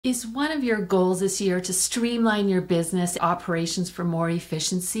Is one of your goals this year to streamline your business operations for more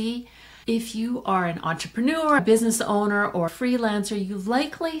efficiency? If you are an entrepreneur, a business owner, or freelancer, you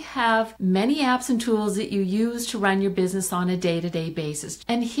likely have many apps and tools that you use to run your business on a day-to-day basis.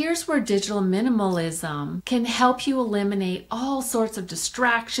 And here's where digital minimalism can help you eliminate all sorts of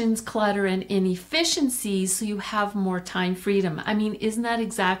distractions, clutter, and inefficiencies so you have more time freedom. I mean, isn't that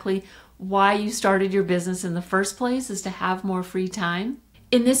exactly why you started your business in the first place, is to have more free time?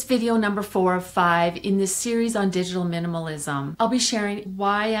 In this video number 4 of 5 in this series on digital minimalism, I'll be sharing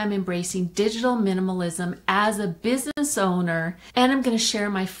why I'm embracing digital minimalism as a business owner, and I'm going to share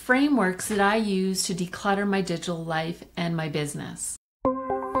my frameworks that I use to declutter my digital life and my business.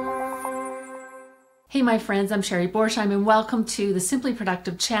 Hey my friends, I'm Sherry Borsheim and welcome to the Simply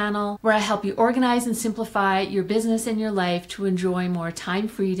Productive channel, where I help you organize and simplify your business and your life to enjoy more time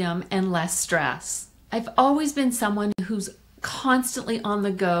freedom and less stress. I've always been someone who's constantly on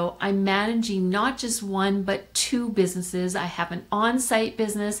the go. I'm managing not just one but 2 businesses. I have an on-site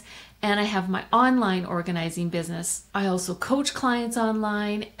business and I have my online organizing business. I also coach clients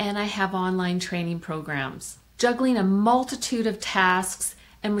online and I have online training programs. Juggling a multitude of tasks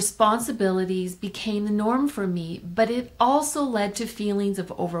and responsibilities became the norm for me, but it also led to feelings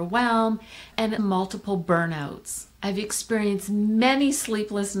of overwhelm and multiple burnouts. I've experienced many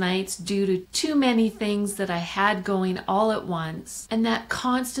sleepless nights due to too many things that I had going all at once, and that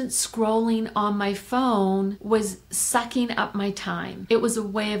constant scrolling on my phone was sucking up my time. It was a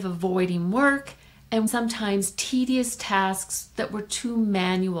way of avoiding work and sometimes tedious tasks that were too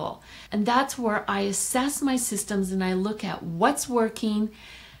manual. And that's where I assess my systems and I look at what's working,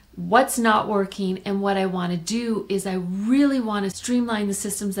 what's not working, and what I want to do is I really want to streamline the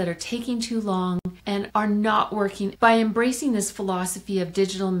systems that are taking too long and are not working. By embracing this philosophy of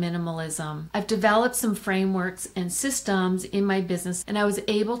digital minimalism, I've developed some frameworks and systems in my business, and I was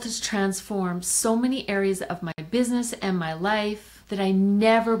able to transform so many areas of my business and my life that I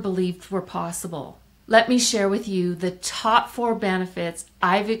never believed were possible. Let me share with you the top 4 benefits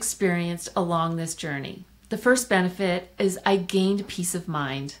I've experienced along this journey. The first benefit is I gained peace of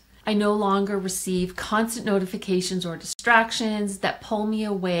mind. I no longer receive constant notifications or distractions that pull me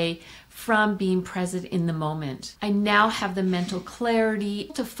away from being present in the moment. I now have the mental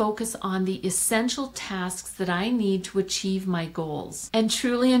clarity to focus on the essential tasks that I need to achieve my goals and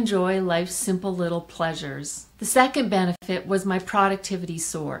truly enjoy life's simple little pleasures. The second benefit was my productivity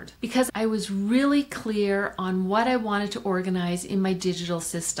soared because I was really clear on what I wanted to organize in my digital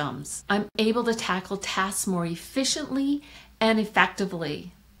systems. I'm able to tackle tasks more efficiently and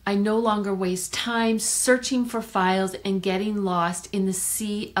effectively. I no longer waste time searching for files and getting lost in the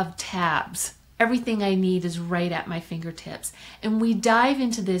sea of tabs. Everything I need is right at my fingertips. And we dive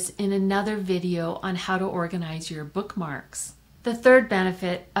into this in another video on how to organize your bookmarks. The third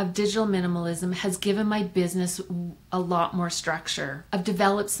benefit of digital minimalism has given my business a lot more structure. I've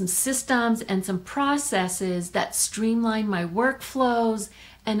developed some systems and some processes that streamline my workflows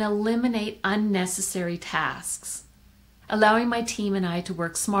and eliminate unnecessary tasks, allowing my team and I to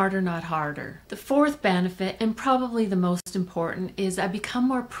work smarter, not harder. The fourth benefit, and probably the most important, is I become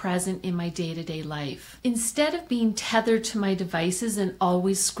more present in my day-to-day life. Instead of being tethered to my devices and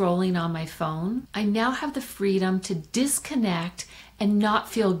always scrolling on my phone, I now have the freedom to disconnect and not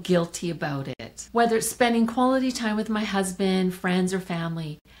feel guilty about it. Whether it's spending quality time with my husband, friends, or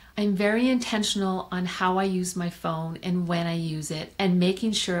family, I'm very intentional on how I use my phone and when I use it, and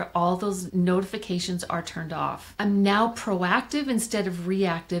making sure all those notifications are turned off. I'm now proactive instead of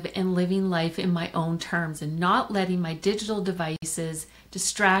reactive and living life in my own terms and not letting my digital devices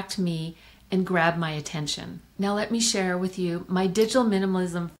distract me and grab my attention. Now let me share with you my digital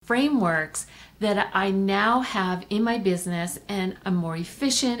minimalism frameworks that I now have in my business, and I'm more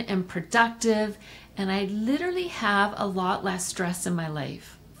efficient and productive, and I literally have a lot less stress in my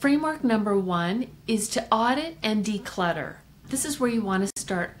life. Framework number 1 is to audit and declutter. This is where you want to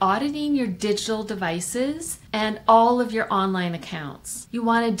start auditing your digital devices and all of your online accounts. You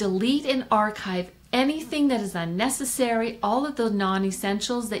want to delete and archive anything that is unnecessary, all of the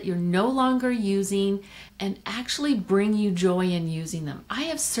non-essentials that you're no longer using, and actually bring you joy in using them. I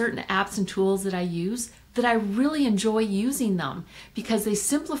have certain apps and tools that I use that I really enjoy using them because they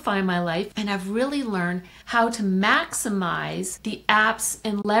simplify my life, and I've really learned how to maximize the apps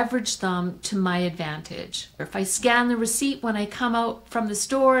and leverage them to my advantage. Or if I scan the receipt when I come out from the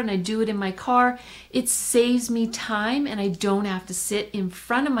store and I do it in my car, it saves me time and I don't have to sit in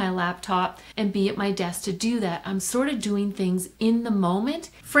front of my laptop and be at my desk to do that. I'm sort of doing things in the moment.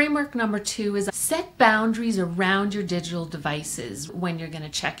 Framework number 2 is set boundaries around your digital devices when you're going to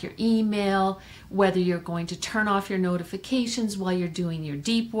check your email, whether you're going to turn off your notifications while you're doing your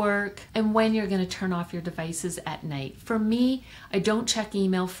deep work, and when you're going to turn off your devices at night. For me, I don't check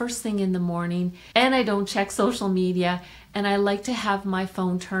email first thing in the morning, and I don't check social media, and I like to have my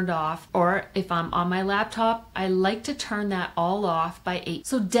phone turned off, or if I'm on my laptop, I like to turn that all off by 8.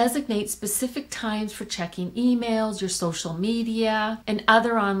 So designate specific times for checking emails, your social media, and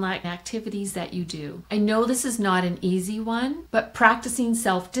other online activities that you do. I know this is not an easy one, but practicing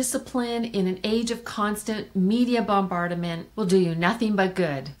self-discipline in an age of constant media bombardment will do you nothing but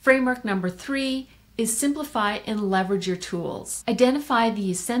good. Framework number 3 is simplify and leverage your tools. Identify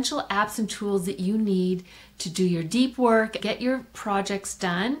the essential apps and tools that you need to do your deep work, get your projects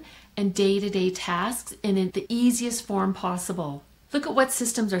done, and day-to-day tasks in the easiest form possible. Look at what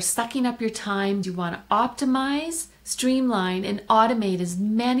systems are sucking up your time. You want to optimize, streamline, and automate as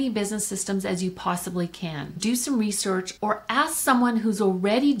many business systems as you possibly can. Do some research or ask someone who's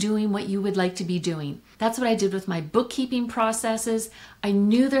already doing what you would like to be doing. That's what I did with my bookkeeping processes. I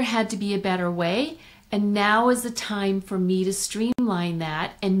knew there had to be a better way, and now is the time for me to streamline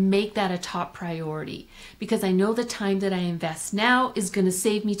that and make that a top priority, because I know the time that I invest now is going to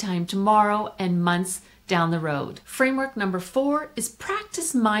save me time tomorrow and months down the road. Framework number 4 is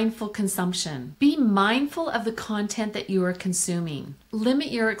practice mindful consumption. Be mindful of the content that you are consuming.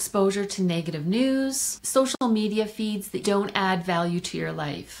 Limit your exposure to negative news, social media feeds that don't add value to your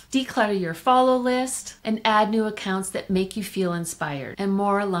life. Declutter your follow list and add new accounts that make you feel inspired and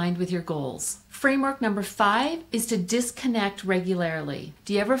more aligned with your goals. Framework number 5 is to disconnect regularly.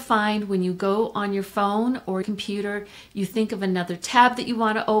 Do you ever find when you go on your phone or computer, you think of another tab that you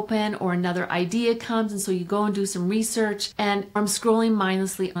want to open, or another idea comes, and so you go and do some research, and I'm scrolling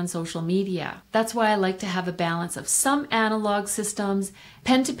mindlessly on social media? That's why I like to have a balance of some analog systems.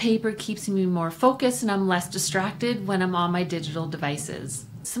 Pen to paper keeps me more focused, and I'm less distracted when I'm on my digital devices.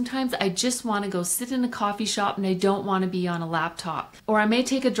 Sometimes I just want to go sit in a coffee shop and I don't want to be on a laptop. Or I may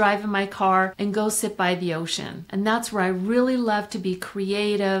take a drive in my car and go sit by the ocean. And that's where I really love to be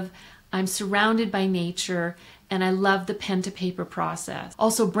creative. I'm surrounded by nature, and I love the pen to paper process.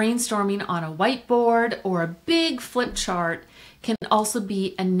 Also, brainstorming on a whiteboard or a big flip chart can also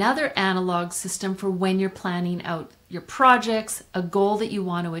be another analog system for when you're planning out your projects, a goal that you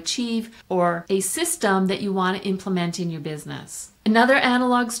want to achieve, or a system that you want to implement in your business. Another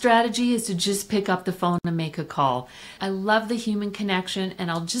analog strategy is to just pick up the phone and make a call. I love the human connection, and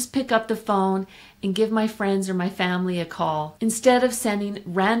I'll just pick up the phone and give my friends or my family a call instead of sending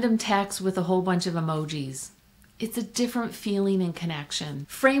random texts with a whole bunch of emojis. It's a different feeling and connection.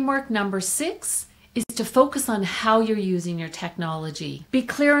 Framework number 6 is to focus on how you're using your technology. Be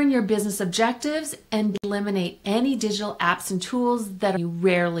clear on your business objectives and eliminate any digital apps and tools that you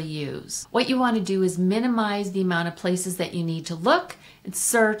rarely use. What you want to do is minimize the amount of places that you need to look and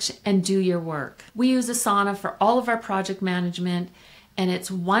search and do your work. We use Asana for all of our project management, and it's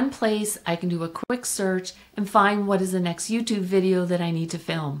one place I can do a quick search and find what is the next YouTube video that I need to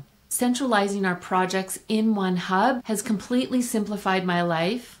film. Centralizing our projects in one hub has completely simplified my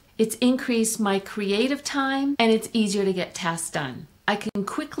life. It's increased my creative time, and it's easier to get tasks done. I can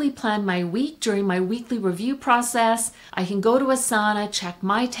quickly plan my week during my weekly review process. I can go to Asana, check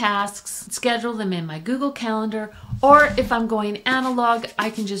my tasks, schedule them in my Google Calendar, or if I'm going analog, I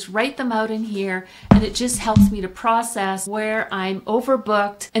can just write them out in here, and it just helps me to process where I'm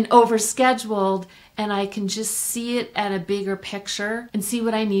overbooked and overscheduled, and I can just see it at a bigger picture and see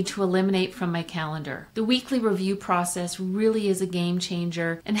what I need to eliminate from my calendar. The weekly review process really is a game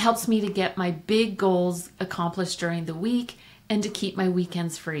changer and helps me to get my big goals accomplished during the week and to keep my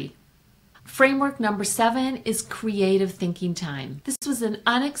weekends free. Framework number 7 is creative thinking time. This was an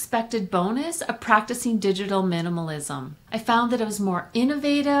unexpected bonus of practicing digital minimalism. I found that I was more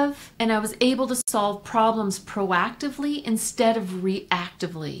innovative, and I was able to solve problems proactively instead of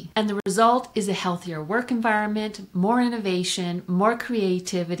reactively. And the result is a healthier work environment, more innovation, more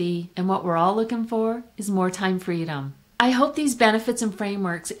creativity, and what we're all looking for is more time freedom. I hope these benefits and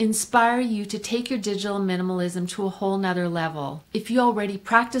frameworks inspire you to take your digital minimalism to a whole nother level. If you already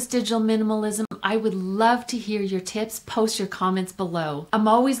practice digital minimalism, I would love to hear your tips. Post your comments below. I'm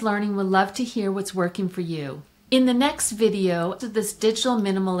always learning, would love to hear what's working for you. In the next video of this digital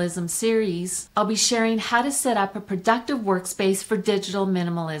minimalism series, I'll be sharing how to set up a productive workspace for digital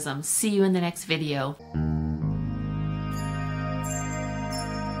minimalism. See you in the next video.